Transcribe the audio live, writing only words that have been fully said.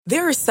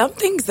There are some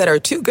things that are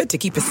too good to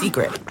keep a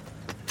secret.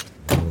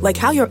 Like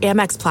how your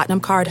Amex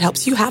Platinum card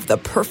helps you have the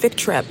perfect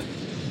trip.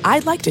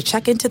 I'd like to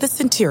check into the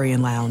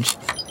Centurion Lounge.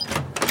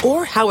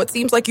 Or how it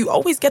seems like you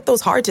always get those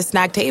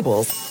hard-to-snag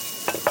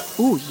tables.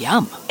 Ooh,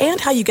 yum.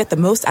 And how you get the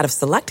most out of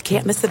select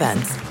can't-miss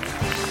events.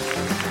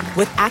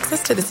 With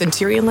access to the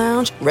Centurion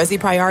Lounge, Resi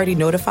Priority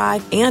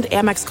Notified, and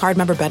Amex card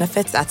member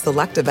benefits at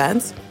select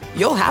events,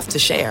 you'll have to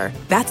share.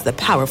 That's the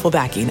powerful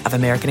backing of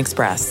American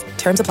Express.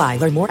 Terms apply.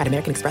 Learn more at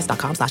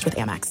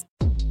americanexpress.com/withAmex.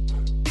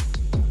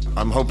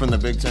 I'm hoping the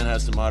Big Ten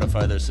has to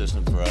modify their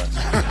system for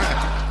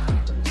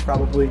us.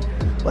 Probably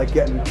like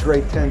getting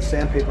grade 10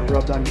 sandpaper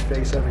rubbed on your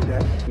face every day.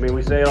 I mean,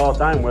 we say it all the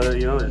time, whether,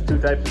 there's two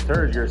types of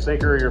turds. You're a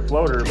sinker or you're a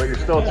floater, but you're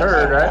still a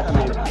turd, right?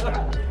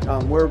 I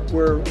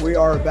mean, we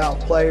are about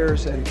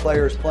players and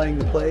players playing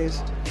the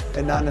plays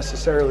and not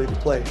necessarily the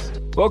plays.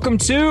 Welcome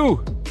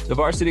to the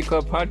Varsity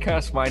Club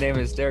podcast. My name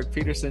is Derek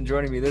Peterson.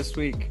 Joining me this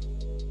week,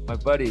 my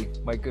buddy,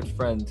 my good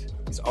friend.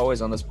 He's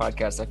always on this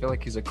podcast. I feel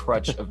like he's a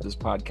crutch of this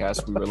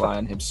podcast. We rely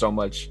on him so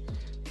much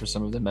for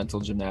some of the mental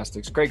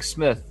gymnastics. Greg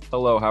Smith,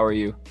 hello, how are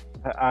you?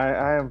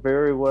 I am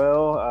very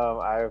well.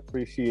 I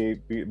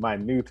appreciate my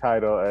new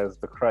title as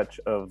the crutch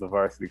of the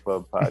Varsity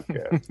Club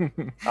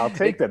podcast. I'll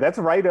take that. That's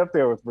right up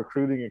there with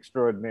recruiting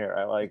extraordinaire.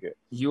 I like it.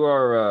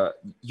 You're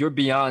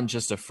beyond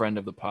just a friend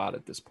of the pod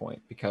at this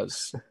point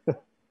because I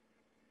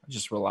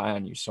just rely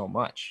on you so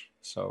much.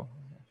 So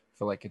I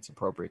feel like it's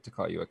appropriate to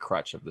call you a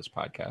crutch of this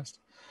podcast.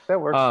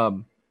 That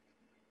works.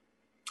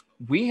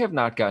 We have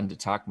not gotten to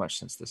talk much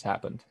since this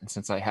happened. And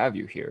since I have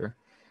you here,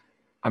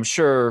 I'm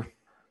sure,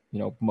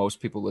 most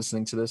people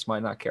listening to this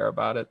might not care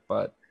about it,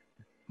 but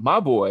my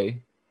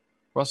boy,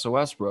 Russell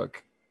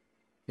Westbrook,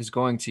 is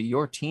going to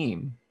your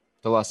team,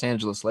 the Los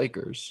Angeles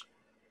Lakers.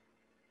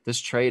 This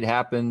trade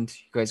happened.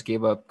 You guys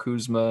gave up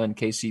Kuzma and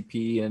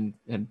KCP and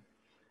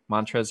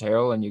Montrezl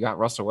Harrell, and you got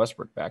Russell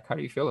Westbrook back. How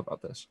do you feel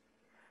about this?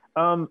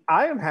 I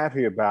am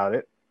happy about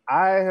it.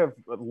 I have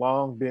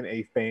long been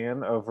a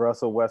fan of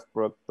Russell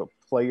Westbrook, the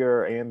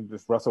player, and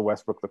just Russell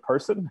Westbrook, the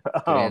person.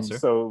 Good answer.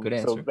 So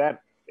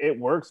that it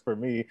works for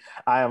me.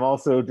 I am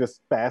also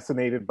just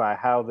fascinated by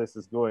how this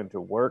is going to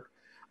work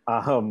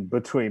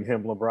between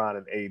him, LeBron,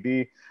 and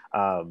AD.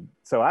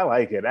 So I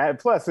like it. And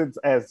plus, it's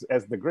as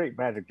the great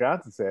Magic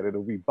Johnson said,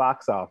 it'll be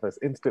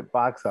instant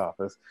box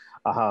office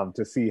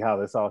to see how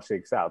this all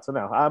shakes out. So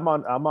now I'm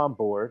on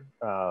board.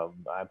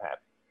 I'm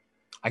happy.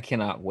 I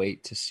cannot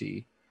wait to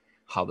see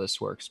how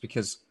this works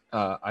because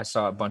I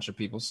saw a bunch of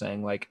people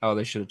saying like, oh,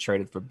 they should have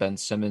traded for Ben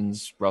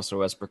Simmons. Russell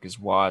Westbrook is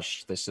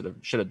washed. They should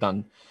have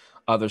done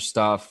other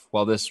stuff.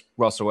 Well, this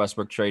Russell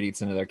Westbrook trade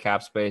eats into their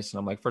cap space. And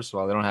I'm like, first of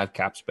all, they don't have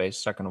cap space.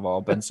 Second of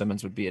all, Ben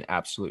Simmons would be an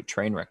absolute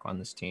train wreck on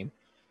this team.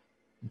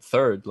 And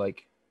third,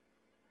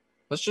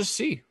 let's just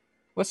see.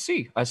 Let's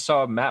see. I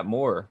saw Matt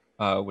Moore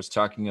was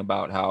talking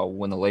about how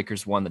when the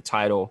Lakers won the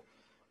title,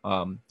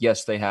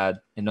 yes, they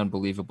had an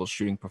unbelievable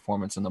shooting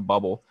performance in the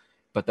bubble,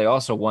 but they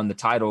also won the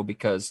title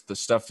because the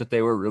stuff that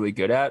they were really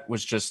good at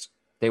was just,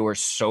 they were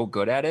so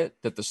good at it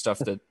that the stuff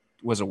that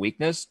was a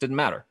weakness didn't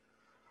matter.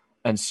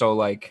 And so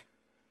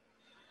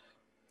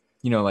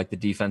the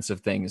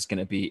defensive thing is going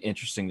to be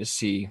interesting to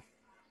see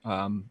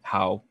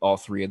how all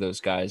three of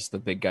those guys, the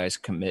big guys,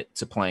 commit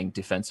to playing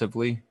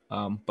defensively.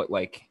 But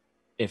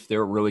if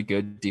they're really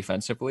good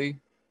defensively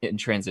in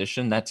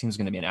transition, that team's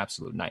going to be an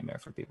absolute nightmare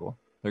for people.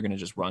 They're going to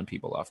just run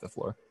people off the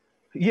floor.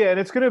 Yeah, and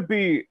it's going to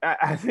be,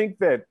 I think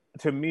that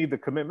to me, the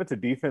commitment to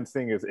defense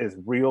thing is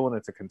real and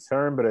it's a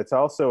concern, but it's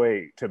also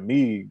to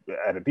me,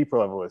 at a deeper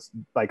level, is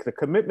like the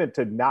commitment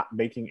to not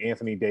making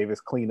Anthony Davis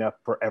clean up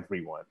for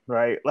everyone,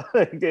 right?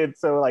 And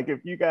so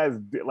if you guys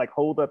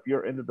hold up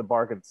your end of the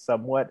bargain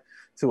somewhat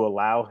to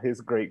allow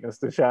his greatness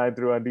to shine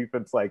through on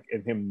defense,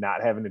 and him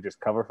not having to just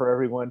cover for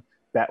everyone,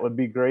 that would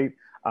be great.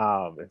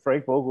 And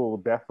Frank Vogel will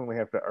definitely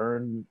have to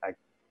earn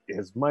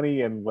his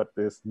money and what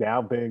this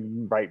now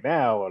being right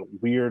now a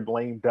weird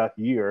lame duck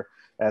year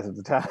as of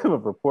the time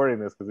of reporting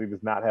this because he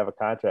does not have a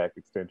contract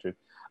extension,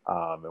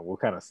 and we'll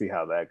kind of see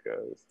how that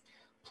goes.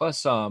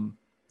 Plus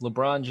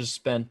LeBron just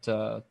spent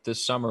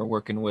this summer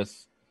working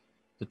with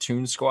the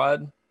Toon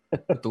Squad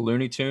with the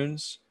Looney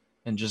Tunes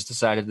and just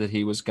decided that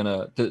he was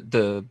gonna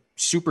the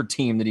super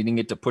team that he didn't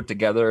get to put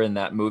together in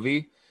that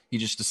movie, he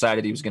just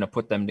decided he was going to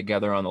put them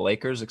together on the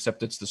Lakers,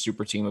 except it's the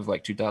super team of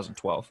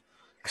 2012.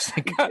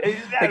 They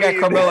got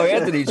Carmelo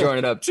Anthony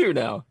joining up too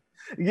now.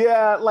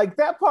 Yeah,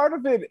 that part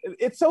of it,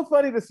 it's so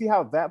funny to see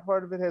how that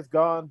part of it has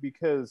gone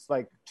because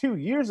 2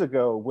 years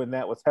ago when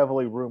that was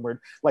heavily rumored,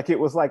 it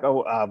was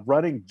a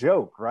running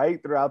joke,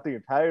 right? Throughout the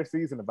entire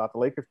season about the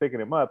Lakers picking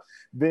him up.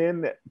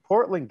 Then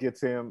Portland gets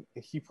him.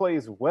 He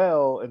plays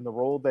well in the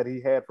role that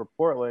he had for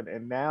Portland.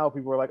 And now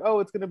people are like, oh,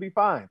 it's going to be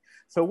fine.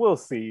 So we'll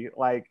see.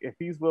 If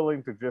he's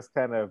willing to just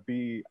kind of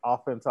be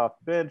offense off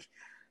the bench,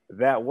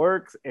 that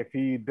works. If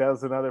he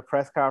does another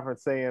press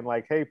conference saying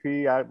hey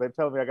P, they're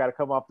telling me I got to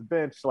come off the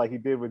bench like he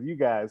did with you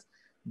guys,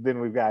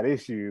 then we've got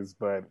issues,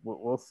 but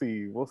we'll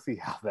see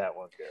how that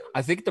one goes.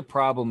 I think the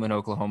problem in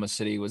Oklahoma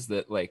City was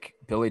that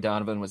Billy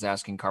Donovan was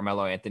asking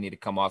Carmelo Anthony to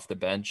come off the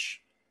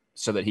bench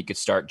so that he could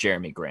start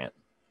Jeremy Grant.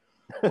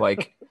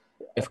 Like,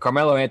 if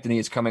Carmelo Anthony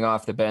is coming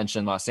off the bench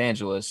in Los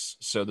Angeles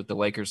so that the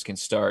Lakers can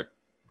start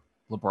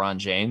LeBron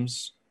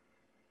James,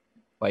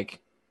 like,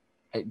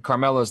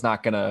 Carmelo's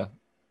not gonna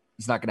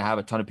have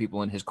a ton of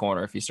people in his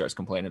corner if he starts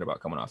complaining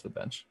about coming off the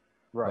bench.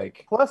 Right.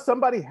 Like, plus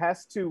somebody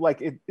has to,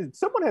 like,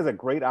 someone has a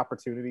great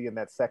opportunity in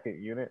that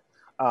second unit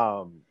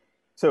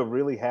to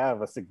really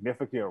have a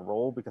significant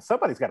role, because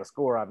somebody's got to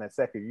score on that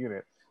second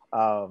unit.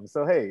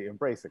 So hey,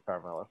 embrace it,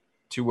 Carmelo.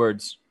 2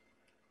 words: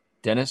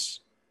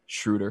 Dennis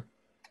Schroeder.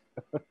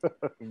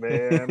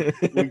 Man,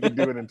 we could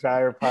do an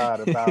entire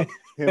pod about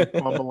him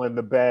fumbling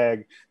the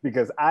bag,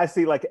 because I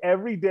see, like,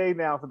 every day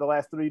now for the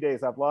last 3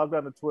 days, I've logged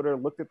on to Twitter,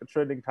 looked at the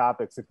trending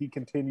topics, and he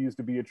continues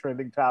to be a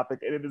trending topic,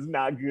 and it is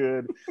not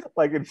good.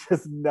 Like, it's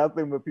just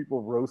nothing but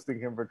people roasting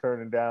him for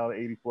turning down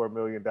 $84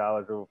 million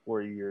over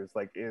 4 years.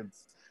 Like, it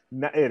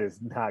is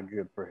not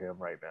good for him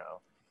right now.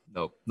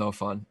 Nope, no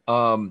fun.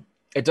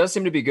 It does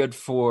seem to be good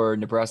for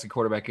Nebraska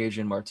quarterback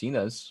Adrian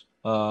Martinez.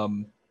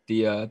 The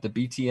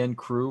BTN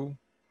crew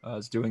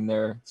is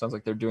sounds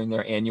like they're doing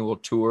their annual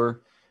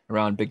tour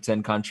around Big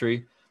Ten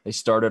country. They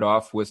started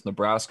off with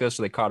Nebraska,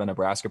 so they caught a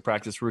Nebraska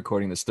practice. We're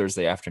recording this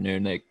Thursday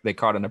afternoon. They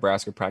caught a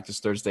Nebraska practice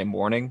Thursday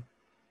morning,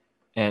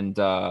 and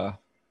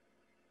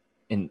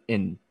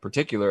in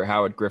particular,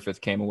 Howard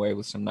Griffith came away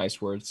with some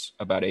nice words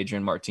about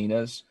Adrian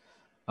Martinez.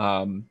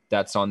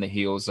 That's on the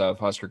heels of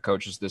Husker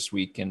coaches this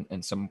week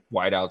and some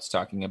wideouts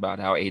talking about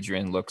how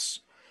Adrian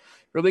looks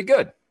really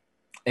good,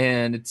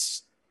 and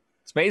it's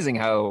amazing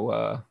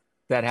how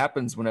that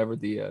happens whenever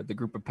the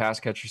group of pass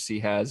catchers he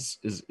has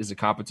is a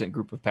competent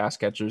group of pass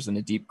catchers and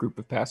a deep group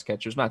of pass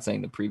catchers. I'm not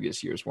saying the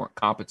previous years weren't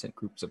competent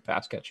groups of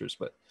pass catchers,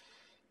 but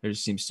there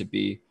just seems to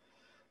be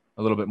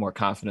a little bit more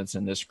confidence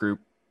in this group.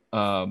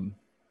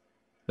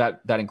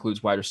 That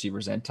includes wide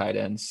receivers and tight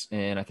ends,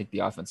 and I think the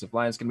offensive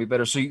line is going to be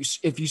better. So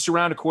if you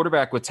surround a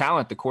quarterback with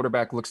talent, the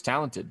quarterback looks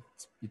talented.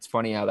 It's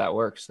funny how that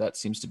works. That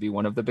seems to be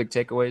one of the big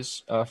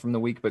takeaways from the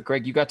week. But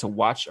Greg, you got to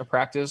watch a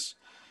practice,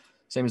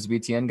 same as the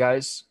BTN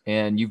guys,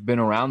 and you've been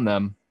around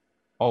them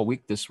all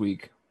week this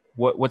week.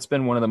 What's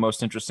been one of the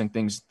most interesting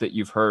things that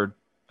you've heard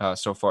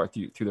so far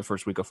through the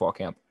first week of fall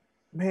camp?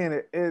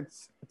 Man,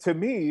 it's to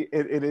me,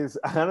 it is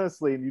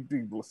honestly, and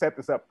you set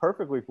this up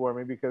perfectly for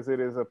me, because it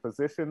is a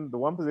position, the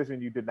one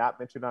position you did not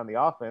mention on the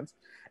offense,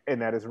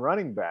 and that is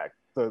running back.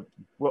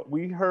 What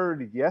we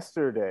heard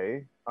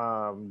yesterday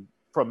from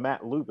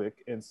Matt Lubick,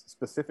 and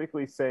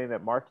specifically saying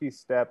that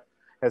Marquise Stepp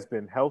has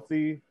been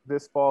healthy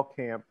this fall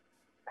camp,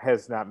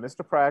 has not missed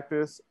a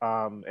practice,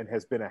 and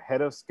has been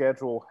ahead of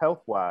schedule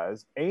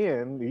health-wise.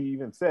 And he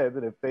even said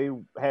that if they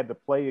had to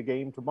play a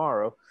game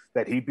tomorrow,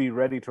 that he'd be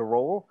ready to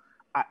roll.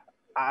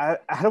 I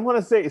don't want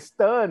to say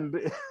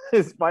stunned.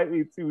 This might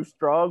be too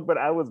strong, but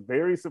I was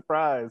very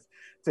surprised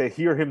to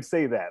hear him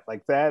say that,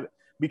 like that,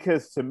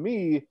 because to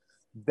me,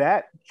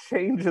 that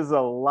changes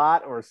a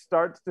lot, or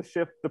starts to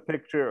shift the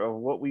picture of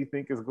what we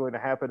think is going to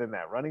happen in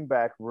that running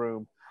back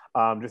room,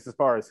 just as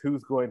far as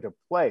who's going to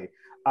play.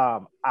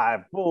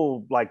 I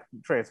full, like,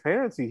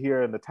 transparency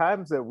here, in the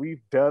times that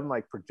we've done,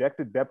 like,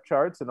 projected depth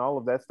charts and all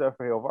of that stuff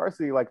for Hail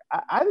Varsity, like,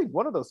 I think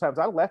one of those times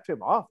I left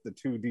him off the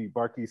 2D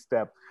Marquise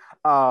Stepp.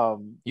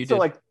 You so did.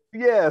 Like,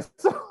 yeah,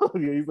 so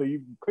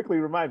you quickly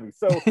remind me.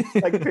 So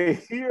like, to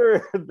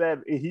hear that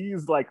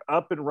he's like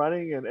up and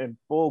running and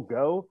full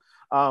go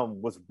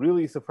was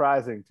really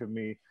surprising to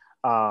me.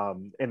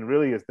 And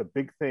really is the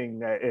big thing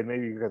that, and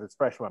maybe because it's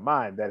fresh in my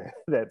mind,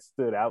 that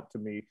stood out to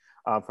me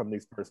from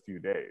these first few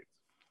days.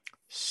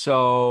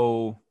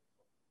 So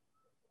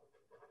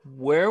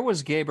where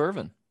was Gabe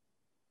Ervin?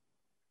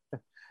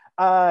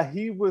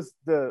 He was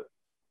the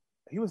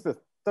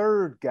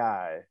third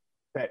guy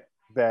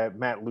that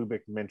Matt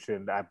Lubick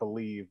mentioned, I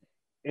believe,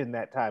 in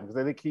that time, because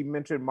I think he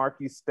mentioned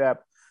Marquise Stepp,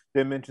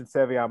 then mentioned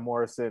Sevion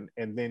Morrison,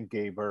 and then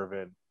Gabe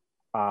Ervin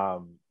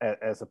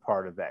as a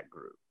part of that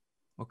group.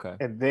 Okay.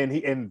 And then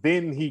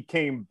he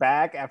came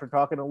back after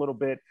talking a little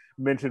bit,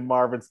 mentioned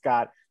Marvin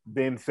Scott,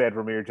 then said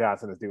Rahmir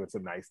Johnson is doing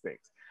some nice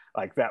things.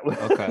 Like, that was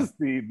okay.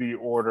 the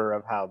order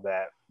of how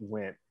that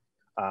went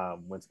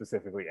when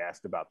specifically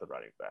asked about the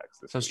running backs.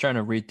 So I was trying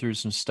to read through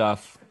some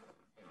stuff.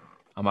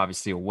 I'm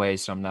obviously away,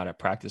 so I'm not at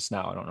practice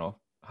now. I don't know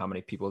how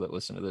many people that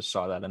listen to this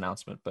saw that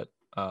announcement, but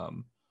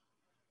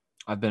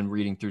I've been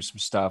reading through some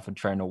stuff and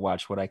trying to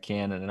watch what I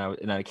can.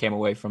 And I came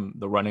away from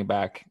the running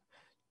back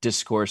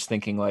discourse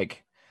thinking,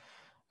 like,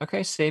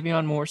 okay,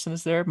 Sevion Morrison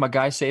is there. My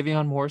guy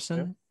Sevion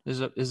Morrison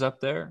is up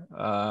there.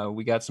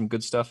 We got some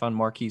good stuff on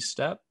Marquise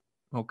Stepp.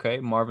 Okay,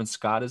 Marvin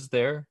Scott is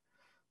there.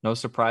 No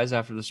surprise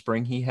after the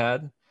spring he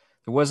had.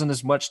 There wasn't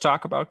as much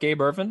talk about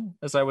Gabe Ervin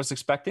as I was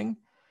expecting.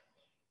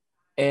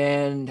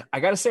 And I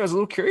got to say, I was a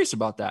little curious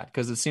about that,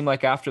 because it seemed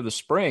like after the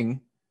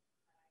spring,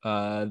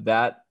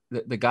 that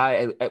the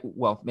guy,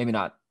 well, maybe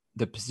not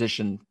the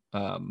position,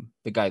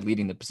 the guy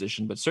leading the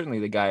position, but certainly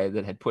the guy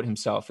that had put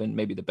himself in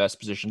maybe the best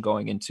position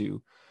going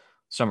into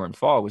summer and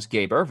fall was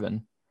Gabe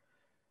Ervin.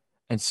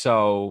 And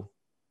so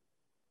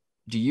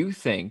do you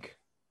think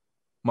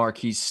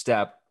Marquise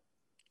Stepp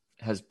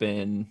has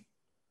been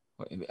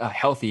a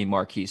healthy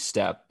Marquise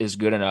Step is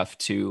good enough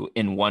to,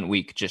 in 1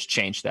 week, just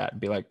change that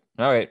and be like,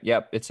 all right,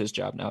 yep, it's his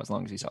job now as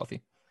long as he's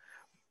healthy.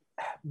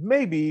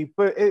 Maybe,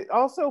 but it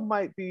also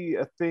might be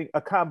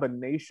a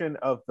combination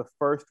of the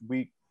first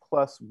week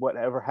plus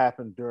whatever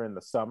happened during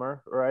the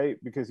summer, right?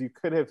 Because you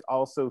could have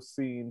also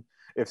seen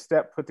if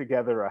Step put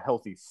together a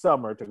healthy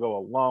summer to go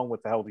along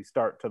with the healthy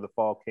start to the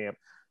fall camp,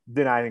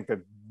 then I think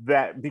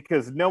that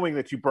because knowing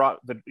that you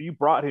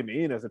brought him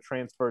in as a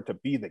transfer to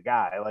be the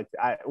guy,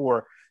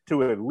 or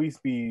to at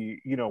least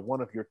be,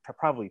 one of your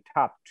probably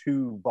top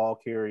two ball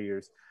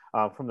carriers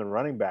from the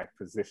running back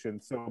position.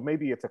 So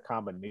maybe it's a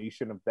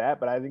combination of that.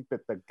 But I think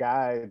that the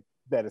guy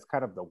that is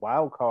kind of the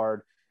wild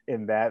card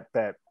in that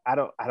I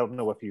don't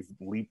know if he's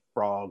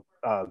leapfrog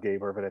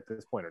Gabe Ervin at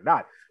this point or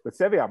not. But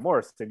Sevion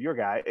Morrison, your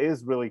guy,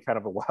 is really kind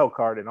of a wild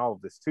card in all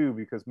of this too,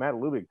 because Matt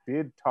Lubick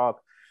did talk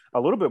a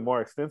little bit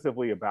more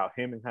extensively about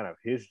him and kind of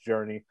his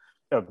journey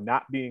of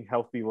not being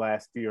healthy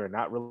last year and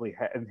not really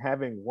and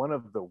having one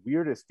of the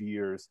weirdest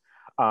years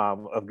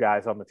of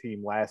guys on the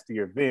team last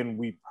year. Then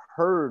we've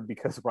heard,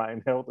 because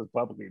Ryan Held has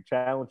publicly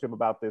challenged him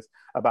about this,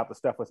 about the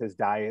stuff with his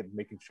diet and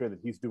making sure that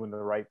he's doing the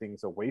right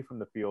things away from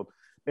the field.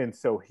 And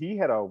so he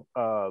had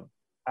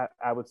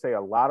I would say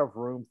a lot of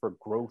room for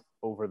growth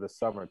over the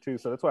summer too.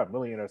 So that's why I'm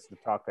really interested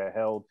to talk to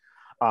Held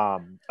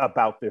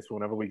about this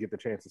whenever we get the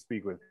chance to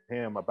speak with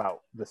him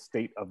about the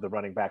state of the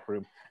running back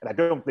room. And I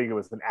don't think it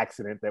was an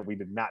accident that we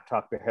did not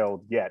talk to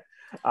Held yet,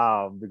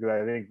 because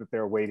I think that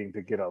they're waiting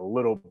to get a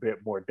little bit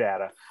more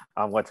data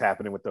on what's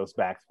happening with those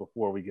backs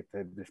before we get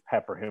to just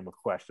pepper him with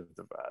questions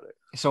about it.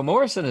 So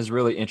Morrison is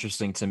really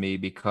interesting to me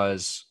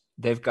because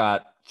they've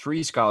got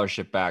 3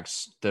 scholarship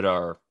backs that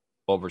are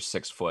over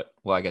 6 foot.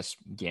 Well, I guess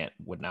Gant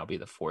would now be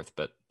the 4th,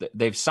 but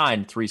they've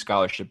signed 3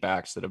 scholarship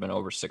backs that have been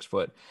over 6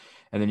 foot.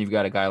 And then you've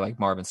got a guy like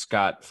Marvin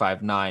Scott,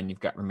 5'9". You've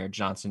got Rahmir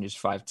Johnson, who's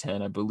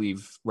 5'10". I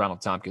believe Ronald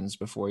Tompkins,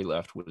 before he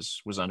left,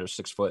 was under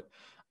 6 foot.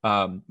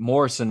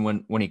 Morrison,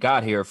 when he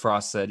got here,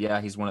 Frost said,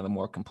 yeah, he's one of the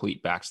more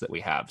complete backs that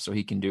we have. So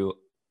he can do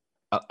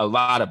a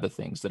lot of the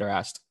things that are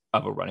asked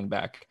of a running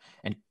back.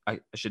 And I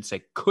should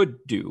say could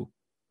do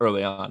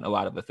early on a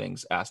lot of the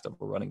things asked of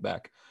a running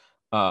back.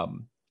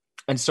 And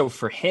so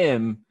for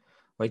him,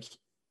 like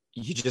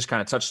you just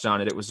kind of touched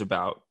on it, it was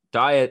about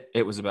diet.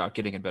 It was about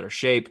getting in better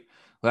shape.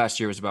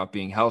 Last year was about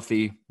being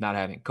healthy, not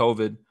having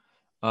COVID.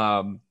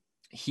 I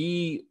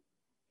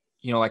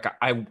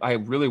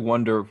really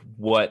wonder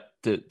what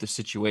the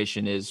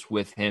situation is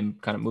with him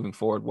kind of moving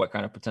forward, what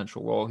kind of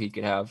potential role he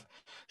could have.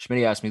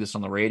 Schmitty asked me this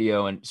on the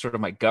radio, and sort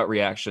of my gut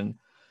reaction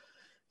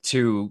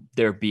to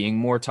there being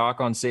more talk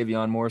on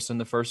Sevion Morrison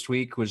the first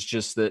week was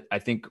just that I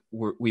think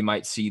we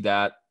might see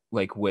that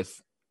like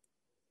with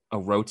a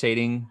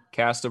rotating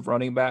cast of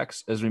running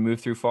backs as we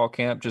move through fall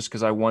camp, just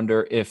because I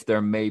wonder if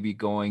they're maybe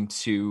going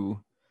to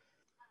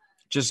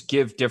just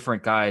give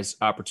different guys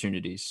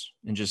opportunities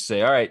and just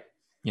say, all right,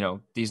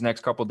 these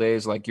next couple of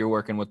days, like you're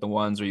working with the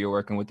 1s or you're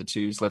working with the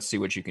 2s, let's see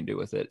what you can do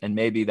with it. And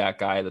maybe that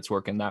guy that's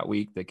working that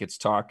week that gets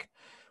talk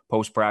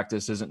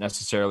post-practice isn't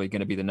necessarily going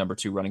to be the number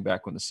 2 running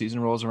back when the season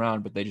rolls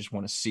around, but they just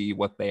want to see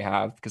what they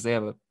have because they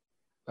have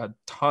a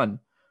ton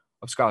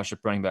of scholarship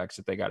running backs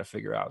that they got to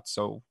figure out.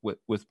 So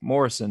with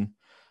Morrison,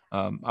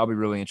 I'll be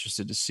really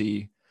interested to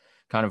see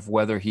kind of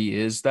whether he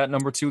is that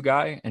number 2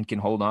 guy and can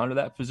hold on to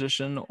that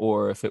position,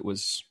 or if it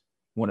was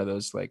one of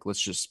those, like,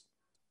 let's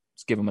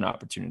give him an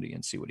opportunity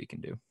and see what he can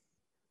do.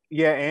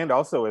 Yeah, and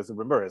also as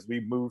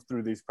we move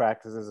through these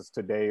practices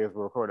today, as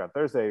we're recording on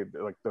Thursday,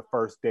 like the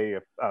first day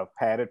of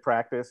padded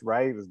practice,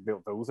 right?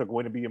 Those are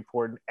going to be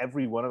important.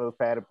 Every one of those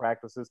padded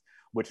practices,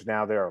 which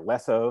now there are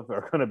less of,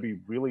 are going to be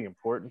really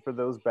important for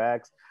those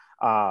backs.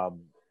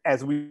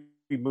 As we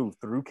move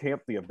through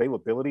camp, the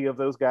availability of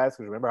those guys,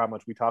 because remember how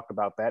much we talked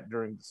about that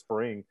during the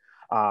spring,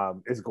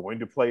 is going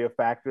to play a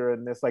factor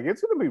in this. Like,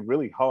 it's going to be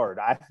really hard,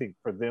 I think,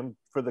 for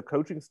the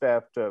coaching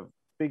staff to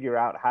figure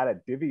out how to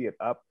divvy it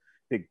up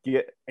to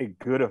get a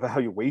good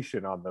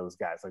evaluation on those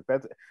guys. Like,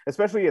 that's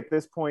especially at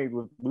this point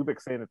with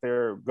Lubick saying that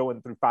they're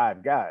going through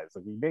 5 guys.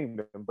 Like, we named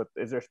them, but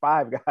is there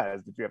 5 guys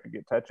that you have to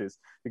get touches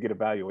to get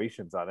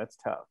evaluations on? That's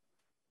tough.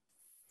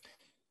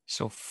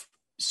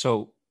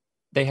 So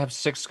they have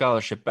 6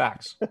 scholarship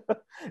backs.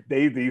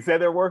 They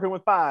said they're working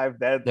with 5.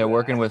 They're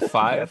working with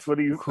 5. That's what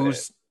he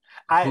said.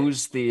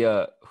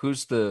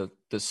 Who's the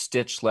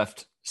stitch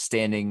left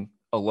standing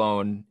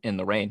alone in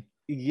the rain?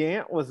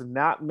 Yant was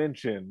not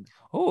mentioned.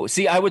 Oh,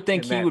 see, I would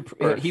think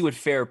he would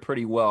fare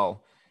pretty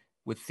well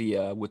with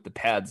the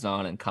pads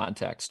on and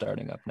contact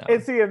starting up now.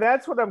 And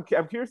that's what I'm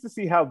curious to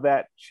see how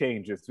that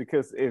changes,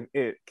 because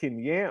can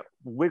Yant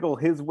wiggle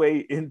his way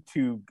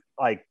into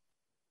like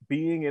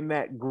being in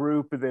that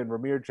group, and then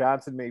Rahmir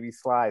Johnson maybe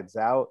slides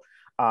out.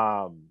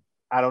 I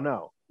don't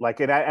know. Like,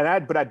 but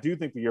I do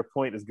think that your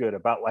point is good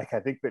about, like,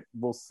 I think that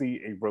we'll see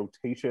a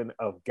rotation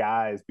of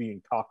guys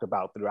being talked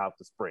about throughout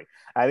the spring.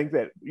 I think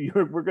that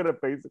we're going to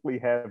basically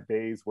have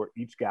days where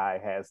each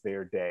guy has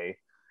their day,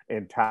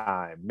 in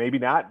time. Maybe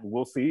not.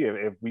 We'll see.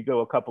 If we go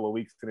a couple of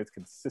weeks and it's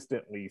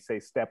consistently, say,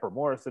 Stepp or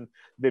Morrison,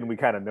 then we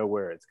kind of know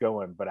where it's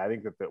going. But I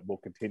think that we'll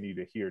continue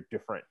to hear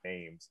different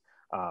names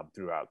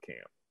throughout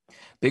camp.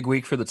 Big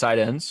week for the tight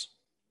ends.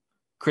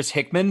 Chris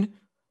Hickman,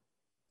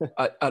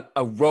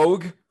 a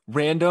rogue,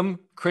 random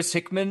Chris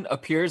Hickman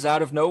appears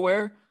out of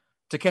nowhere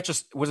to catch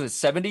was it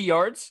 70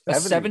 yards?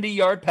 70. A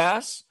 70-yard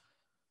pass?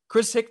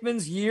 Chris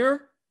Hickman's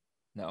year?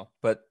 No,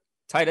 but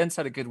tight ends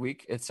had a good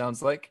week, it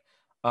sounds like.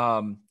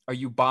 Are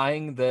you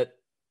buying that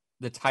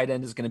the tight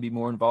end is going to be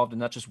more involved in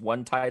not just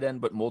one tight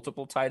end, but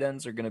multiple tight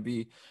ends are going to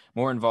be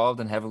more involved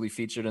and heavily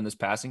featured in this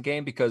passing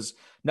game? Because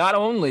not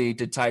only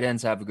did tight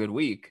ends have a good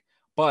week,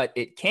 but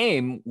it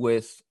came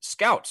with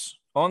scouts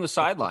on the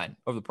sideline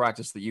of the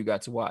practice that you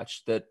got to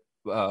watch that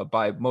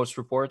by most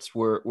reports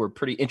were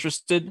pretty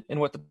interested in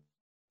what the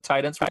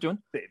tight ends were doing.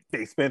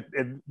 They spent,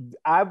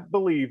 I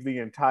believe, the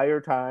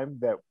entire time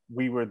that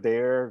we were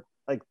there,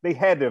 like they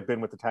had to have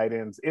been with the tight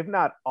ends, if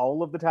not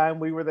all of the time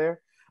we were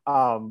there,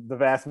 the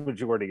vast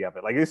majority of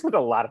it. Like they spent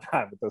a lot of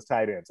time with those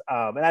tight ends.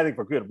 And I think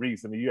for good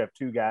reason. I mean, you have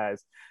two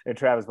guys in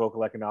Travis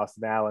Vokolek and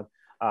Austin Allen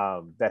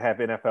that have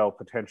NFL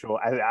potential.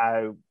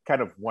 I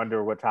kind of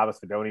wonder what Thomas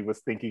Fidone was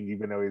thinking,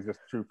 even though he's just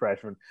a true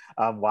freshman,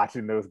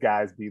 watching those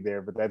guys be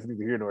there, but that's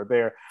neither here nor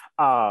there.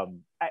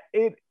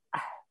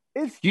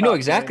 It's you know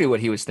exactly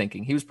what he was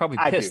thinking. He was probably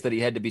pissed that he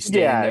had to be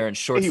standing there in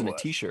shorts and a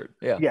t-shirt.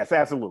 Yeah. Yes,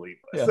 absolutely.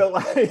 Yeah. So,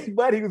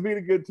 but he was being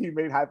a good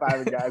teammate,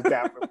 high-fiving guys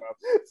down from him.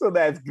 So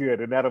that's good.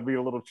 And that'll be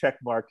a little check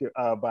mark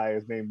by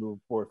his name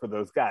moving forward for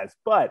those guys.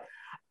 But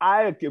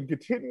I am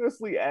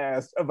continuously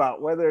asked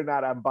about whether or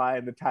not I'm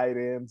buying the tight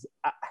ends.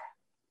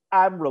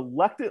 I'm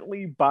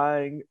reluctantly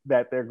buying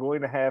that they're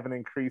going to have an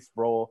increased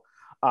role.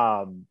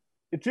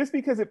 Just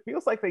because it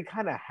feels like they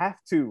kind of have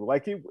to.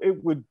 Like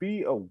it would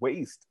be a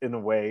waste in a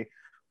way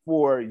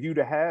for you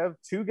to have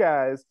two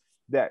guys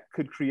that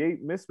could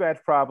create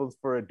mismatch problems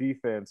for a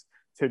defense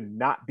to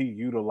not be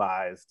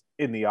utilized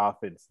in the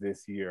offense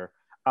this year,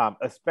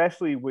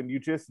 especially when you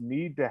just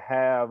need to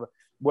have,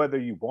 whether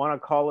you want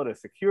to call it a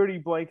security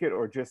blanket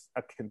or just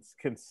a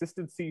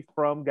consistency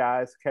from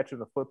guys catching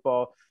the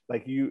football.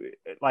 Like you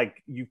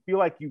feel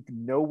like you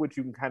know what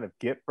you can kind of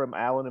get from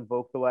Allen and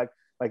Vokolek.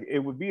 Like it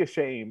would be a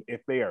shame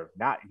if they are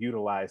not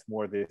utilized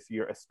more this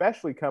year,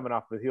 especially coming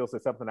off the heels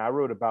of something I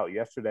wrote about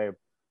yesterday,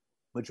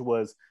 which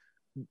was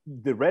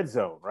the red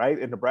zone, right?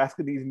 And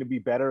Nebraska needing to be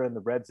better in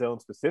the red zone,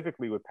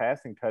 specifically with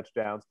passing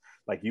touchdowns.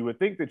 Like you would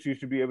think that you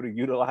should be able to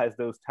utilize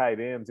those tight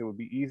ends. It would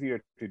be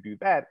easier to do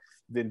that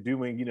than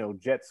doing,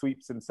 jet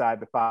sweeps inside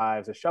the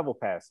fives or shovel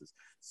passes.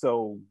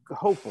 So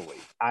hopefully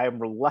I am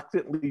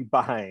reluctantly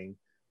buying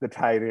the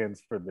tight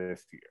ends for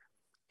this year.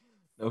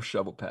 No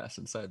shovel pass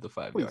inside the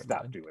 5 Please yard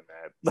stop line. doing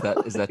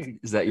that.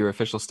 Is that your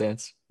official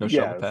stance? No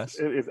shovel pass?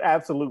 It's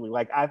absolutely.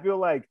 Like I feel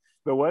like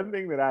the one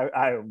thing that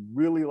I am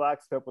really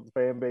locked up with the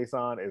fan base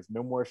on is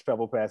no more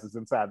shovel passes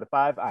inside the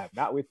 5. I am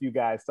not with you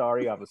guys,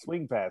 sorry, on the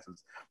swing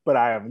passes, but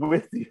I am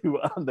with you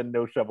on the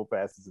no shovel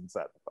passes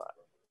inside the 5.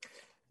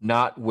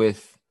 Not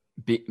with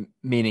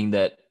meaning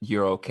that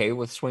you're okay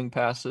with swing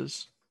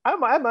passes?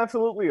 I'm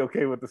absolutely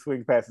okay with the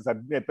swing passes.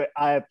 At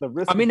the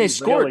risk. I mean, they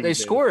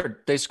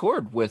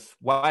scored with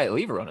Wyatt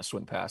Lever on a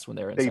swing pass when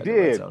they were inside the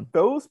red zone.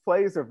 Those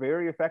plays are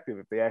very effective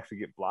if they actually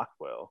get blocked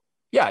well.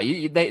 Yeah,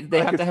 they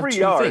have to have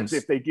 2 things.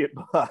 If they get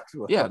blocked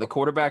well. Yeah, the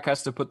quarterback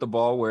has to put the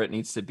ball where it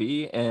needs to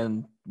be,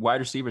 and wide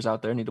receivers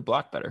out there need to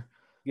block better.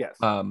 Yes.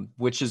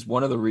 Which is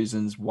one of the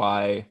reasons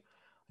why I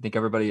think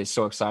everybody is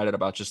so excited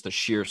about just the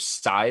sheer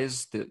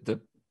size, the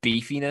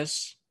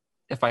beefiness,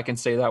 if I can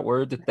say that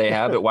word, that they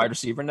have at wide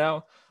receiver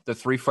now. The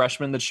 3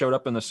 freshmen that showed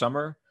up in the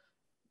summer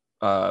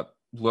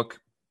look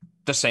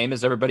the same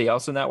as everybody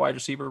else in that wide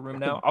receiver room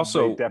now.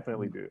 Also, they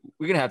definitely do.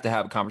 We're going to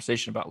have a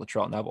conversation about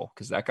Latrell Neville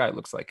because that guy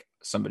looks like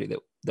somebody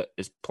that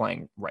is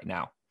playing right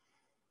now.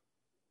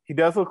 He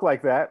does look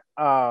like that.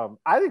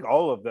 I think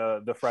all of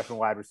the freshman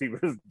wide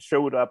receivers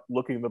showed up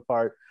looking the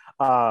part.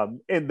 And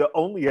the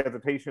only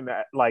hesitation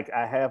that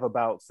I have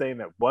about saying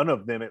that one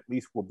of them at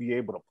least will be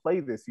able to play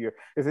this year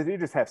is that you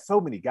just have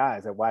so many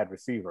guys at wide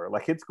receiver.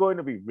 Like it's going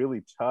to be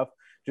really tough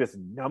just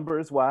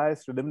numbers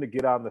wise for them to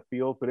get on the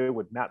field, but it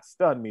would not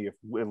stun me if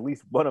at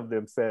least one of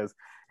them says,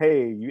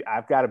 hey,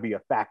 I've got to be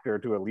a factor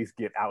to at least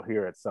get out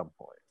here at some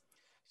point.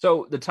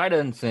 So the tight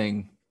end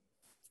thing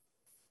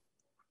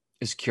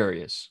is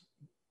curious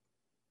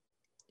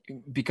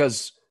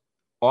because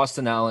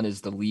Austin Allen is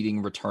the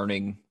leading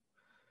returning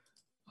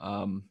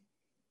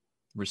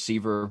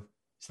receiver.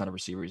 He's not a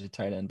receiver, he's a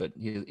tight end, but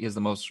he has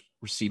the most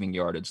receiving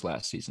yardage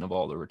last season of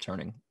all the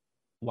returning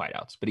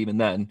wideouts. But even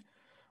then,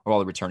 or all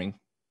the returning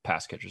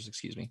pass catchers,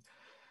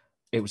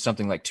 it was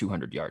something like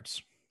 200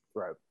 yards.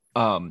 Right.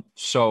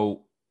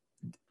 So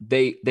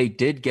they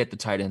did get the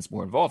tight ends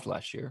more involved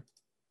last year.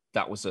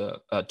 That was a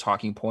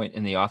talking point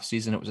in the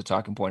offseason. It was a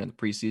talking point in the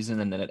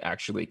preseason, and then it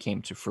actually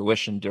came to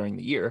fruition during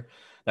the year.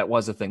 That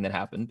was a thing that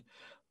happened,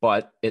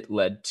 but it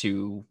led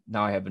to,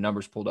 now I have the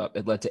numbers pulled up,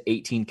 it led to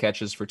 18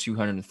 catches for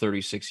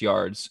 236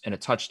 yards and a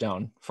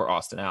touchdown for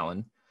Austin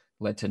Allen.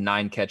 Led to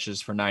 9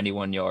 catches for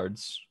 91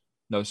 yards,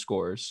 no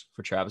scores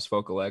for Travis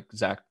Vokolek.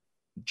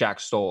 Jack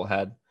Stoll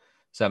had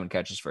 7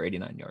 catches for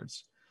 89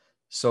 yards.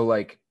 So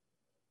like,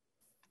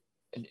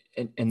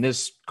 and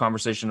this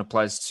conversation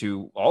applies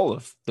to all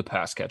of the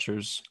pass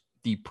catchers.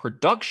 The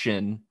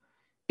production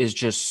is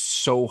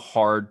just so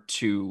hard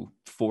to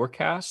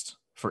forecast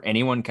for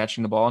anyone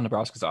catching the ball in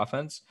Nebraska's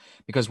offense,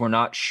 because we're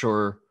not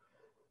sure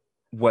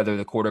whether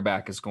the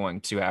quarterback is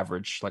going to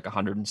average like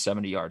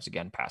 170 yards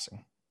again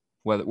passing.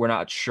 Whether we're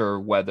not sure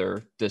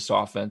whether this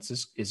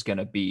offense is going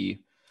to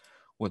be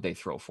what they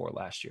throw for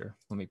last year.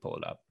 Let me pull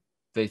it up.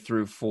 They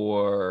threw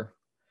for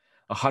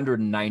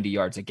 190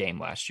 yards a game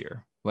last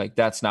year. Like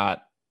that's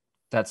not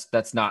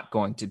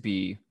going to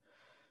be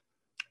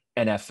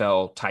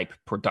NFL type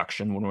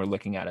production when we're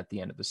looking at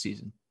the end of the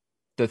season.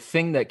 The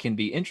thing that can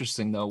be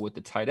interesting though with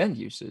the tight end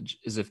usage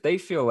is if they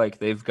feel like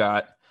they've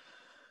got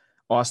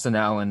Austin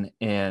Allen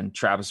and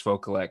Travis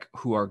Vokolek,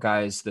 who are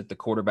guys that the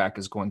quarterback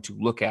is going to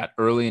look at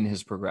early in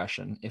his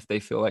progression, if they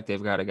feel like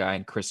they've got a guy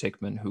in Chris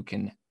Hickman who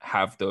can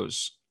have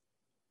those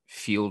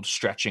field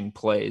stretching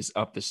plays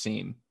up the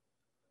seam,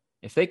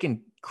 if they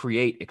can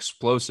create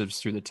explosives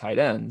through the tight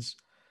ends,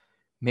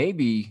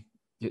 maybe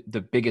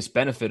the biggest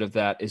benefit of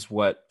that is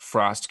what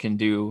Frost can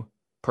do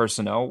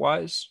personnel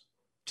wise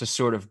to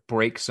sort of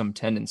break some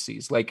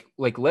tendencies. Like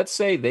let's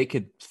say they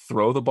could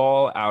throw the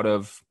ball out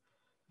of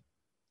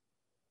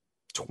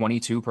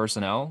 22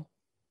 personnel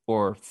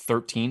or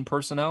 13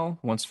 personnel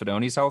once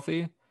Fidoni's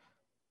healthy.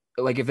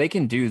 Like if they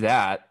can do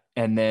that,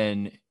 and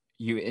then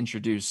you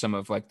introduce some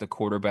of like the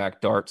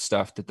quarterback dart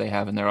stuff that they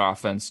have in their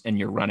offense, and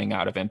you're running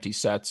out of empty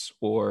sets,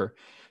 or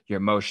you're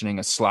motioning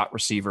a slot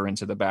receiver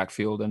into the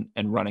backfield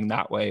and running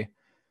that way.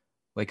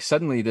 Like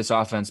suddenly this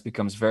offense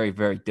becomes very,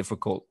 very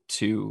difficult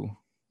to,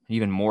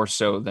 even more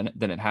so than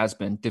it has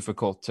been,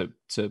 difficult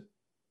to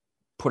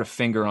put a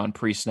finger on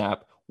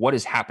pre-snap. What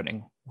is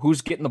happening?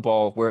 Who's getting the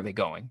ball? Where are they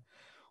going?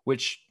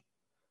 Which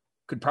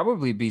could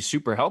probably be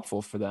super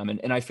helpful for them.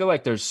 And I feel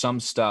like there's some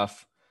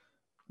stuff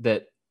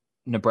that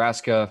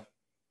Nebraska,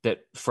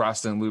 that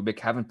Frost and Lubick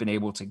haven't been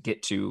able to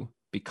get to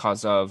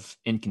because of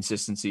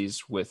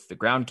inconsistencies with the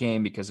ground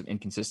game, because of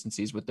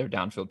inconsistencies with their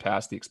downfield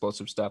pass, the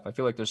explosive stuff. I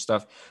feel like there's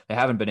stuff they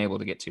haven't been able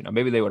to get to. Now,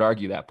 maybe they would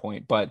argue that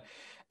point, but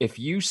if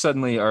you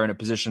suddenly are in a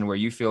position where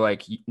you feel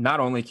like not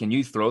only can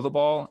you throw the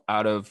ball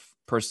out of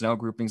personnel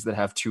groupings that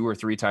have 2 or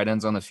 3 tight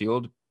ends on the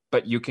field,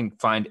 but you can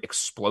find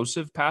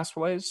explosive pass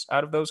plays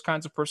out of those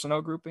kinds of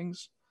personnel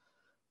groupings,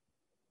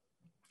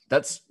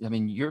 that's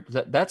going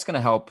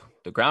to help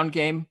the ground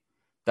game.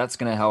 That's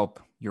going to help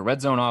your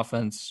red zone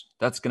offense.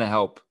 That's going to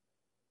help.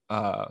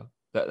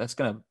 That's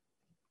going to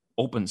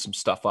open some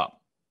stuff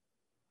up.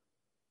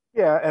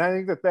 Yeah, and I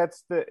think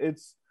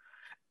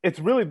it's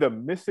really the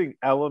missing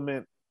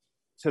element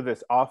to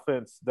this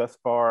offense thus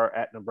far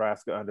at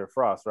Nebraska under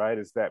Frost, right?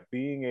 Is that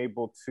being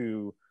able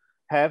to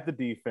have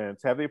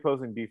the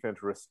opposing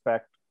defense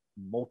respect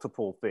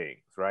multiple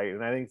things, right?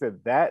 And I think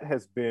that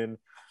has been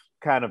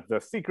kind of the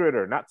secret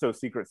or not so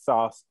secret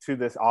sauce to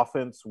this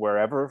offense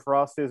wherever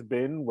Frost has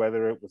been,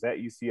 whether it was at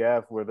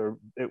UCF, whether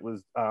it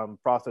was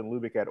Frost and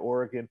Lubick at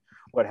Oregon,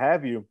 what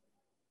have you.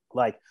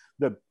 Like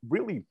the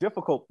really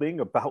difficult thing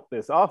about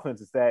this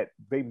offense is that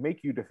they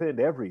make you defend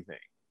everything,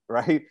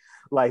 right?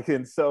 Like,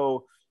 and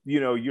so,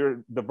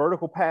 the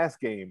vertical pass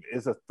game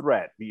is a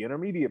threat. The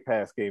intermediate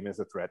pass game is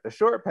a threat. The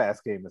short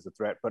pass game is a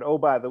threat. But oh,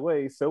 by the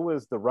way, so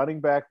is the running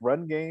back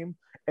run game.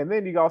 And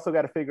then you also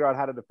got to figure out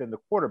how to defend the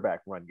quarterback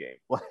run game.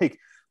 Like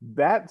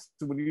that's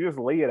when you just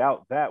lay it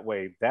out that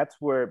way, that's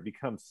where it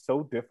becomes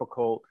so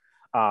difficult.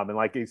 And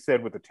like I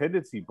said, with the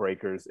tendency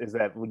breakers, is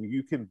that when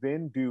you can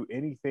then do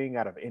anything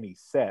out of any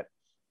set,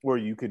 where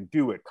you can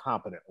do it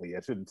competently.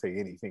 I shouldn't say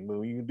anything, but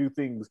when you can do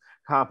things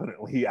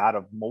competently out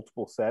of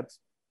multiple sets,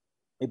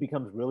 it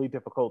becomes really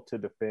difficult to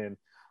defend.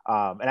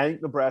 And I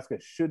think Nebraska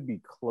should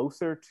be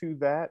closer to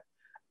that.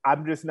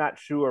 I'm just not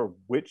sure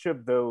which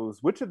of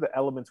the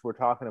elements we're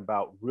talking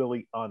about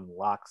really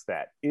unlocks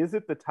that. Is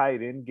it the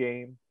tight end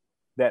game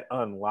that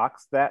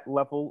unlocks that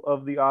level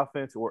of the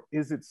offense, or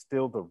is it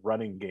still the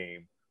running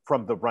game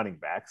from the running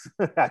backs?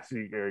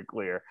 Actually, very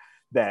clear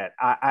that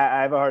I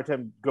have a hard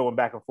time going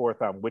back and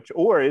forth on which,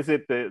 or is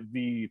it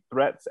the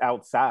threats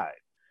outside?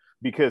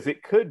 Because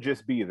it could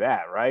just be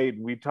that, right?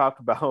 We talked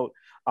about,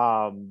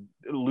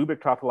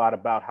 Lubick talked a lot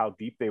about how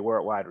deep they were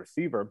at wide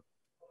receiver.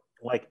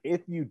 Like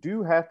if you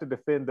do have to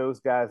defend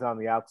those guys on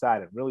the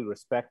outside and really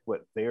respect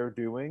what they're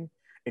doing,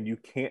 and you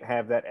can't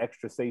have that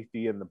extra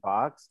safety in the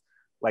box,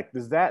 like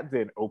does that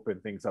then open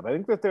things up? I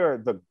think that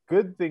the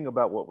good thing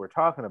about what we're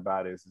talking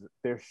about is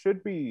there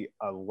should be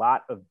a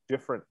lot of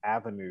different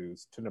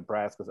avenues to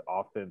Nebraska's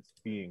offense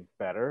being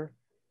better.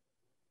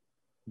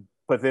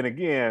 But then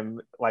again,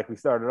 like we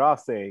started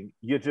off saying,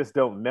 you just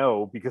don't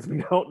know, because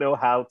we don't know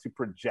how to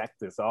project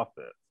this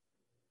offense.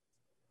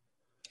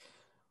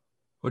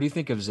 What do you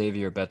think of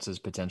Xavier Betts'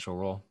 potential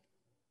role?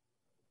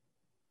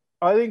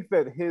 I think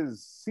that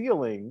his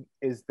ceiling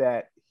is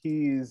that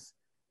he's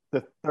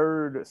the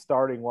third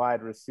starting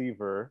wide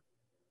receiver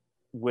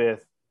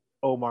with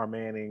Omar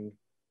Manning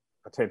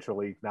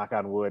potentially, knock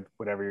on wood,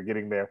 whatever you're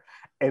getting there.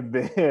 And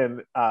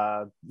then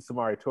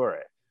Samori Toure.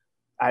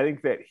 I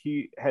think that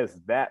he has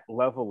that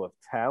level of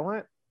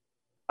talent.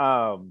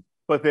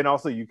 But then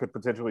also you could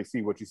potentially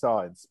see what you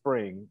saw in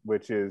spring,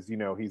 which is,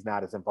 he's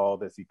not as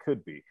involved as he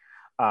could be.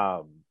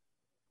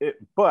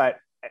 But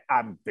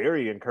I'm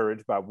very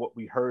encouraged by what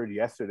we heard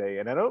yesterday.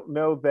 And I don't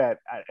know that,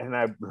 and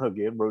I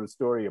again wrote a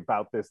story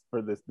about this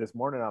for this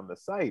morning on the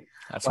site.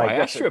 That's why I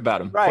asked you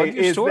about him. Right.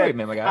 Your story,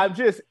 man, my guy.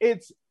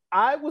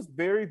 I was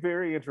very,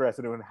 very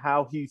interested in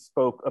how he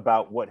spoke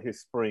about what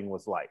his spring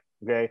was like.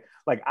 Okay.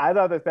 Like, I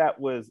thought that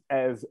was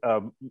as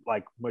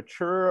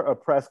mature a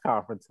press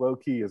conference, low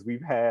key, as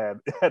we've had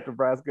at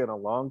Nebraska in a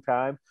long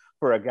time,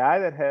 for a guy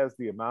that has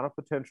the amount of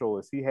potential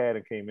as he had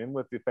and came in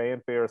with the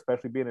fanfare,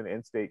 especially being an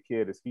in-state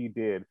kid as he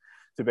did,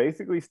 to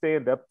basically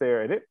stand up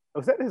there. And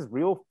was that his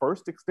real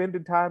first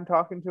extended time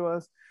talking to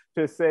us,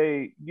 to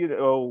say,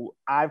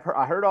 I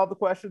heard all the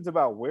questions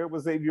about where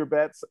was Xavier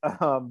Betts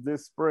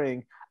this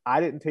spring. I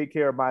didn't take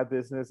care of my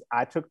business.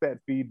 I took that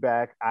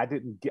feedback.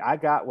 I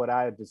got what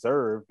I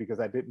deserved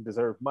because I didn't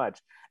deserve much.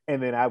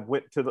 And then I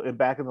went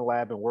back in the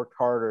lab and worked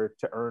harder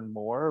to earn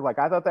more. Like,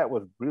 I thought that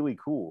was really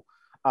cool.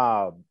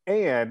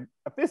 And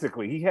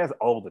physically, he has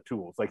all the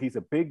tools. Like, he's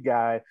a big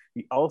guy.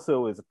 He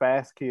also is a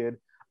fast kid.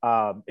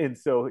 And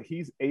so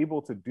he's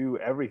able to do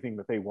everything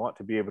that they want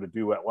to be able to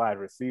do at wide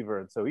receiver.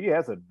 And so he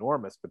has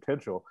enormous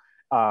potential.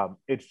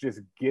 It's just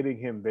getting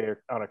him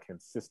there on a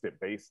consistent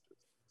basis.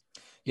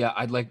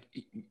 Yeah,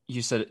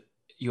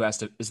 you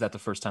asked, is that the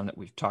first time that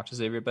we've talked to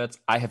Xavier Betts?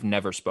 I have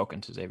never spoken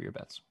to Xavier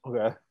Betts.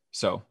 Okay.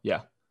 So,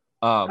 yeah.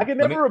 I can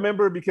never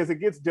remember, because it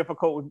gets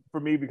difficult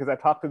for me because I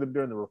talked to them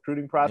during the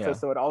recruiting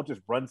process, so it all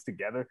just runs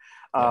together.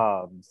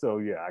 I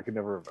can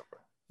never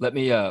remember. Let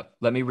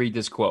me read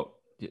this quote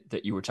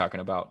that you were talking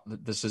about.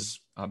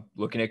 I'm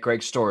looking at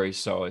Greg's story.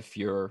 So if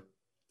you're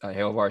a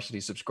Hail Varsity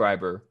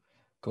subscriber,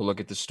 go look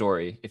at the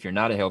story. If you're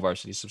not a Hail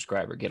Varsity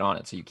subscriber, get on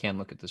it so you can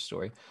look at the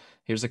story.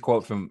 Here's a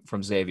quote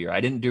from Xavier.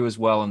 I didn't do as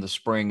well in the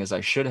spring as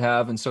I should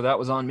have, and so that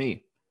was on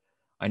me.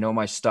 I know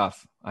my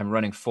stuff. I'm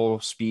running full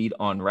speed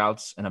on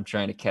routes, and I'm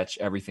trying to catch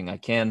everything I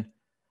can.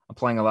 I'm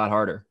playing a lot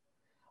harder.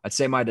 I'd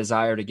say my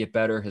desire to get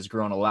better has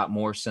grown a lot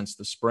more since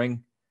the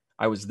spring.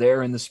 I was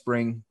there in the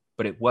spring,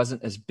 but it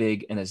wasn't as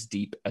big and as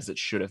deep as it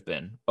should have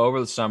been. Over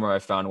the summer, I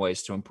found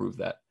ways to improve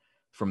that.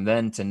 From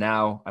then to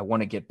now, I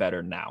want to get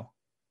better now.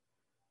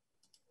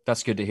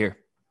 That's good to hear.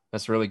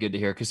 That's really good to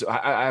hear, because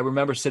I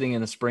remember sitting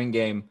in the spring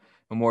game,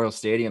 Memorial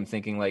Stadium,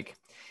 thinking, like,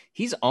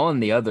 he's on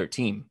the other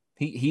team.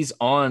 He's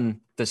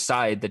on the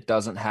side that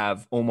doesn't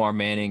have Omar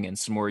Manning and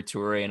Samori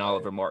Toure and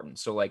Oliver Martin.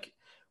 So, like,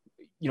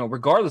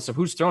 regardless of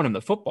who's throwing him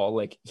the football,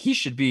 like, he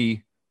should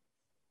be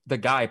the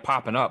guy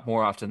popping up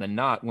more often than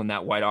not when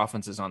that white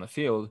offense is on the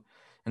field.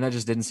 And that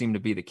just didn't seem to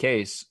be the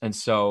case. And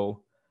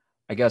so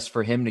I guess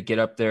for him to get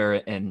up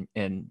there and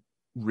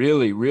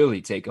really,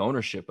 really take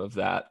ownership of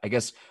that, I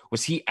guess,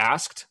 was he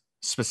asked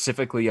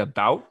specifically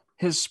about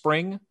his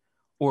spring,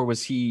 or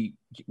was he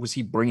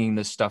bringing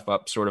this stuff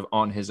up sort of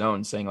on his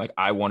own, saying, like,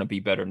 I want to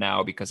be better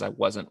now because I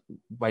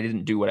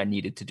didn't do what I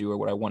needed to do or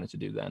what I wanted to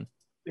do then?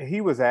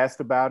 He was asked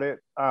about it.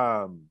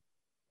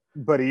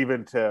 But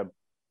even to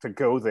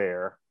go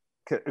there,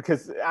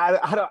 because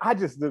I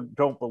just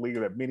don't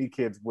believe that many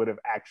kids would have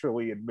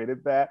actually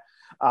admitted that.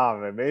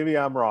 And maybe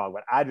I'm wrong,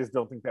 but I just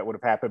don't think that would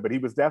have happened. But he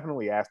was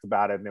definitely asked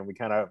about it, and then we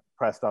kind of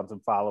pressed on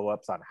some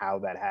follow-ups on how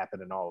that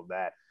happened and all of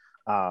that.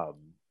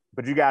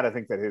 But you got to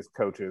think that his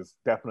coaches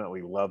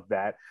definitely loved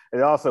that.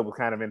 It also was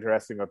kind of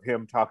interesting of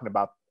him talking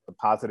about the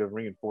positive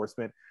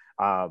reinforcement,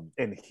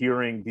 and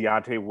hearing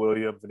Deontay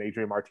Williams and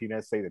Adrian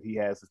Martinez say that he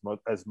has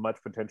as much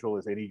potential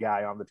as any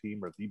guy on the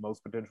team, or the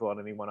most potential on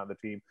anyone on the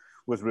team,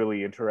 was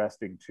really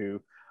interesting too.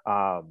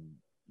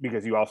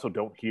 Because you also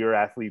don't hear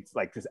athletes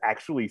like just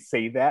actually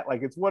say that.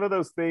 Like, it's one of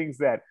those things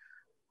that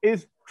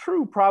is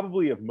true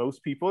probably of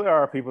most people. There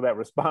are people that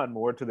respond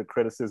more to the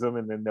criticism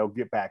and then they'll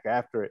get back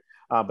after it.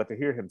 But to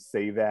hear him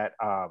say that,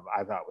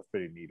 I thought was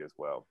pretty neat as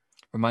well.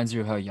 Reminds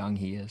you of how young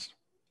he is.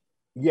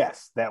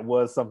 Yes, that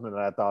was something that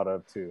I thought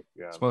of too.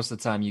 Yeah. So most of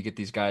the time you get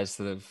these guys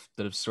that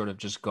have sort of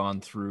just gone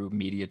through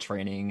media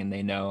training and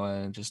they know,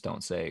 and just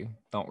don't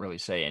really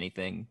say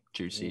anything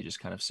juicy,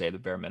 just kind of say the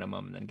bare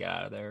minimum and then get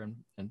out of there.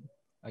 And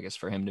I guess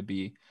for him to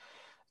be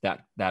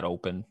that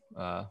open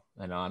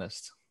and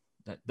honest,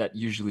 that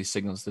usually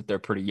signals that they're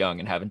pretty young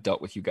and haven't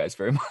dealt with you guys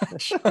very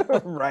much.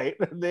 Right.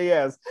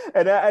 Yes.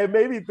 And it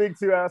made me think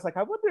too, I was like,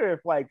 I wonder if,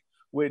 like,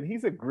 when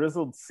he's a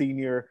grizzled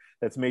senior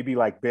that's maybe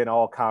like been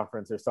all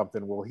conference or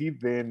something, will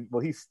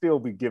he still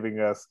be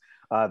giving us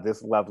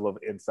this level of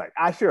insight?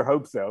 I sure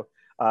hope so,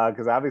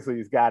 because obviously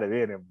he's got it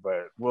in him,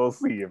 but we'll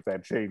see if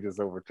that changes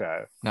over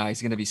time. No,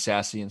 he's going to be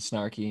sassy and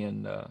snarky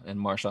and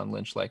Marshawn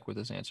Lynch like with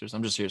his answers.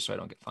 I'm just here so I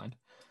don't get fined.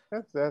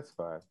 That's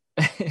fine.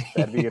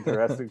 That'd be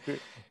interesting too.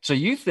 So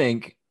you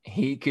think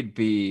he could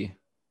be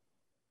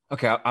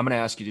okay? I'm going to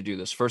ask you to do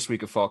this first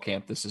week of fall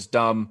camp. This is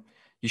dumb.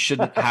 You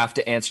shouldn't have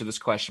to answer this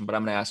question, but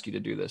I'm going to ask you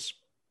to do this.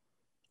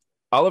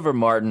 Oliver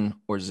Martin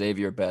or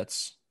Xavier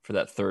Betts for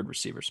that third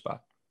receiver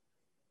spot?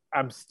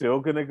 I'm still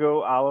gonna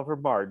go Oliver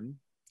Martin.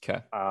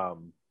 Okay.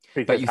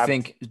 But you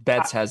think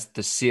Betts has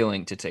the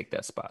ceiling to take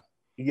that spot?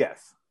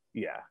 Yes.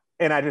 Yeah.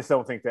 And I just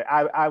don't think that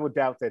I would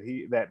doubt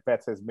that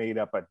Betts has made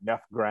up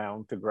enough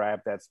ground to grab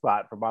that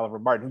spot from Oliver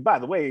Martin, who, by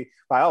the way,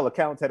 by all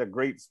accounts, had a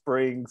great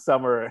spring,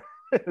 summer,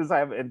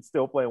 and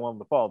still playing one in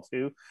the fall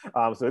too.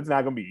 So it's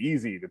not going to be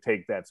easy to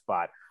take that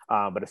spot.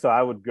 But so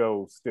I would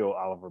go still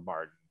Oliver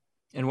Martin.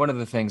 And one of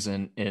the things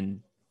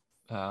in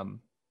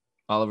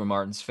Oliver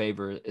Martin's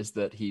favor is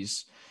that he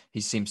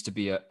seems to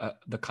be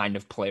the kind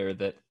of player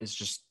that is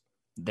just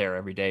there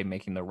every day,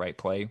 making the right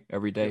play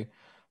every day,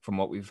 from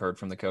what we've heard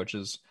from the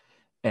coaches.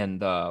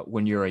 And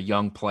when you're a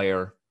young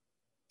player,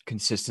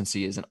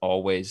 consistency isn't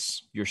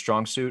always your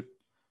strong suit,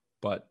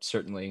 but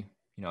certainly,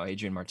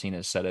 Adrian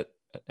Martinez said it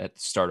at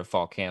the start of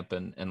fall camp.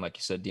 And like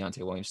you said,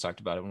 Deontay Williams talked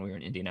about it when we were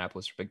in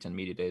Indianapolis for Big Ten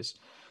Media Days.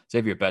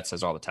 Xavier Betts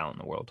has all the talent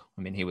in the world.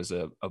 I mean, he was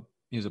a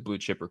blue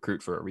chip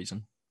recruit for a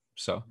reason.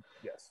 So,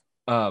 yes.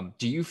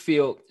 Do you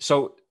feel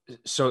so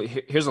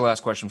here's the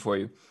last question for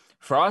you.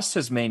 Frost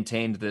has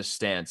maintained this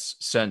stance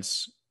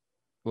since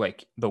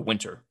like the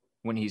winter,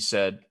 when he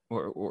said,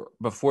 or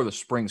before the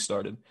spring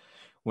started,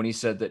 when he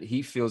said that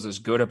he feels as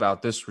good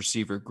about this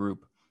receiver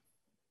group.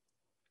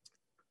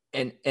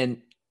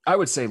 And I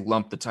would say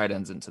lump the tight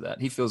ends into that.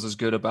 He feels as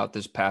good about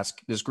this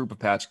group of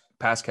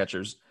pass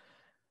catchers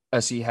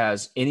as he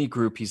has any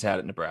group he's had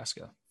at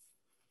Nebraska.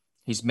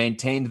 He's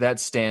maintained that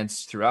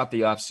stance throughout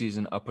the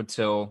offseason up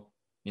until,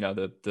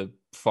 the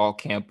fall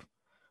camp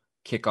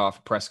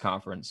kickoff press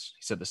conference.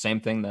 He said the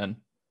same thing then.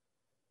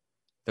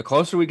 The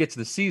closer we get to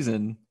the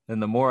season,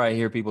 and the more I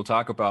hear people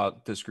talk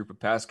about this group of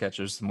pass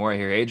catchers, the more I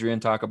hear Adrian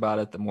talk about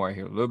it, the more I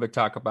hear Lubick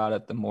talk about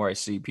it, the more I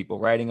see people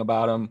writing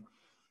about him,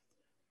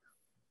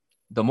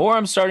 the more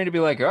I'm starting to be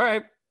like, all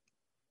right,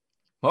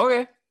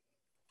 okay,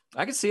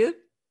 I can see it.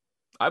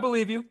 I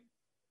believe you.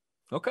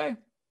 Okay,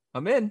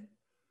 I'm in.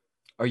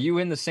 Are you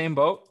in the same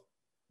boat?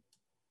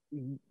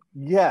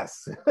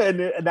 Yes.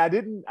 And I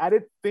didn't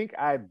think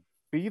I'd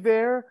be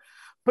there,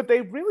 but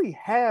they really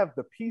have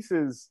the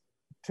pieces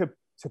to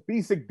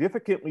be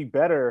significantly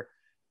better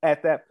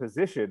at that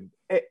position.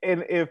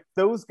 And if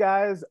those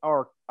guys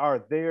are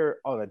there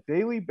on a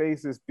daily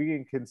basis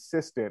being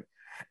consistent,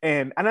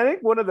 and I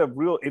think one of the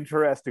real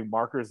interesting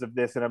markers of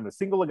this, and I'm going to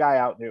single a guy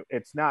out,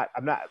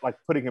 I'm not like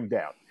putting him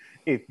down.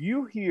 If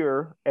you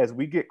hear as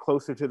we get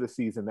closer to the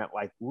season that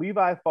like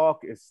Levi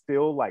Falk is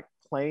still like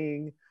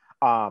playing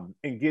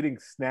and getting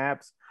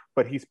snaps,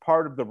 but he's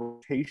part of the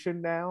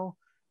rotation now,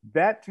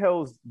 that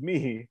tells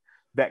me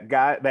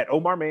that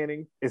Omar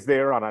Manning is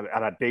there on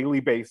a daily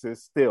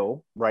basis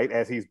still, right,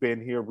 as he's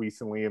been here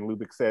recently, and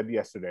Lubick said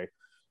yesterday.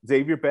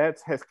 Xavier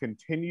Betts has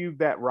continued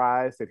that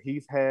rise that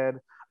he's had.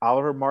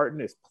 Oliver Martin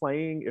is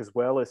playing as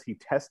well as he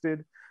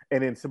tested.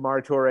 And then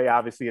Samori Toure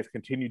obviously has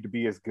continued to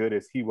be as good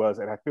as he was.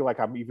 And I feel like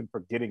I'm even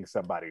forgetting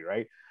somebody,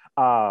 right?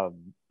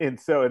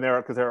 Because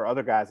there are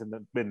other guys in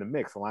the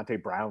mix.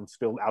 Alante Brown's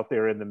still out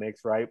there in the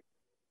mix, right?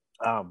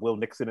 Will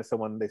Nixon is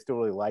someone they still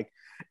really like.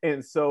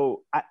 And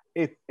so that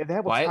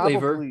was Wyatt probably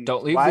Lever.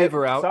 Don't leave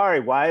Lever out. Sorry,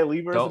 Wyatt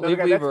Lever. Don't leave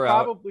Lever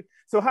out.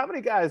 So how many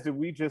guys did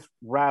we just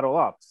rattle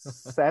up?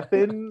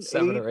 7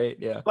 or 8,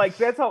 yeah. Like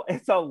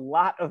it's a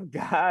lot of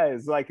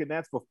guys. Like, and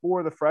that's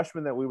before the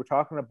freshmen that we were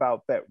talking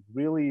about that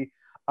really,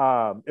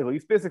 at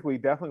least physically,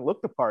 definitely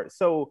looked the part.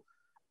 So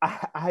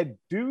I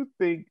do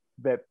think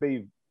that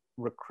they've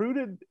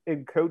recruited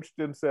and coached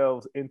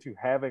themselves into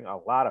having a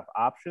lot of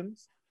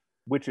options,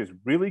 which is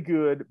really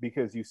good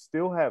because you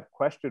still have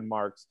question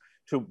marks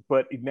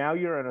but now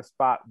you're in a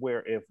spot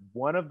where if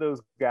one of those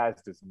guys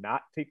does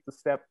not take the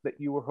step that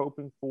you were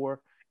hoping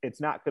for,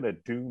 it's not going to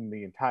doom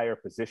the entire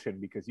position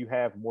because you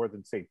have more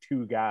than, say,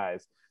 2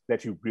 guys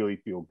that you really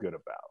feel good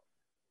about.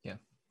 Yeah,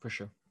 for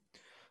sure.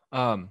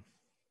 Greg,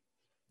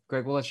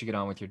 we'll let you get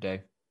on with your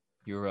day.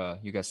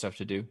 You got stuff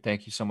to do.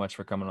 Thank you so much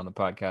for coming on the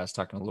podcast,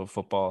 talking a little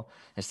football.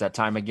 It's that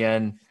time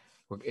again.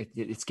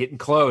 It's getting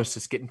close.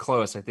 It's getting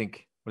close. I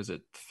think, was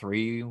it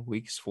 4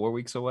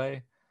 weeks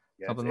away?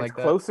 Yeah, Something it's like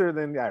that. Closer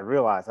than I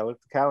realized. I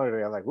looked at the calendar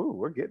and I was like, "Ooh,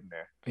 we're getting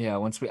there." Yeah,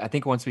 once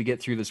we get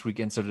through this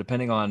weekend. So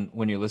depending on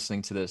when you're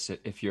listening to this,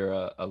 if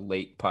you're a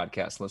late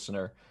podcast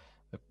listener,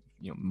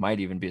 might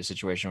even be a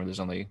situation where there's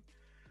only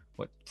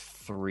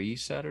 4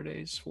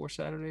 Saturdays.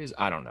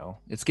 I don't know.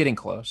 It's getting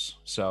close.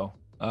 So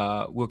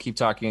we'll keep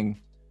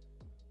talking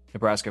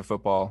Nebraska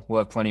football.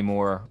 We'll have plenty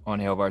more on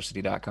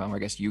HailVarsity.com. I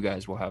guess you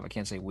guys will have. I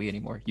can't say we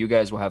anymore. You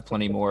guys will have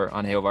plenty more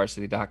on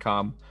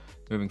HailVarsity.com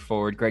moving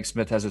forward. Greg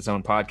Smith has its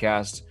own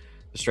podcast,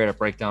 the Straight Up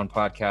Breakdown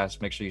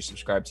podcast. Make sure you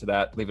subscribe to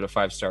that. Leave it a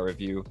 5-star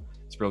review.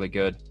 It's really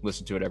good.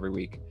 Listen to it every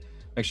week.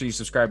 Make sure you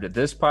subscribe to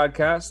this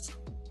podcast.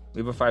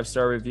 Leave a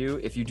 5-star review.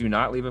 If you do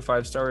not leave a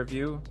 5-star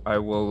review, I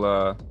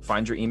will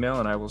find your email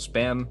and I will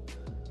spam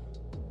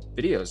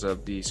videos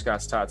of the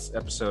Scott's Tots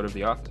episode of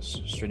The Office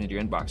straight into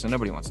your inbox, and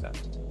nobody wants that.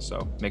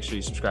 So make sure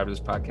you subscribe to this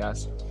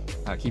podcast.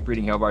 Keep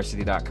reading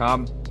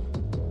HailVarsity.com.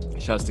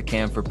 Shouts to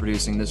Cam for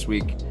producing this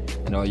week,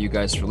 and all you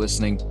guys for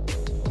listening.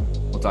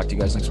 We'll talk to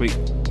you guys next week.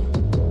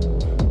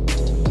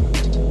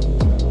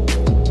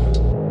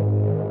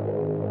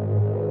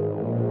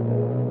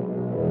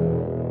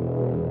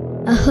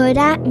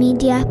 Huda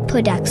Media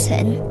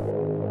Production.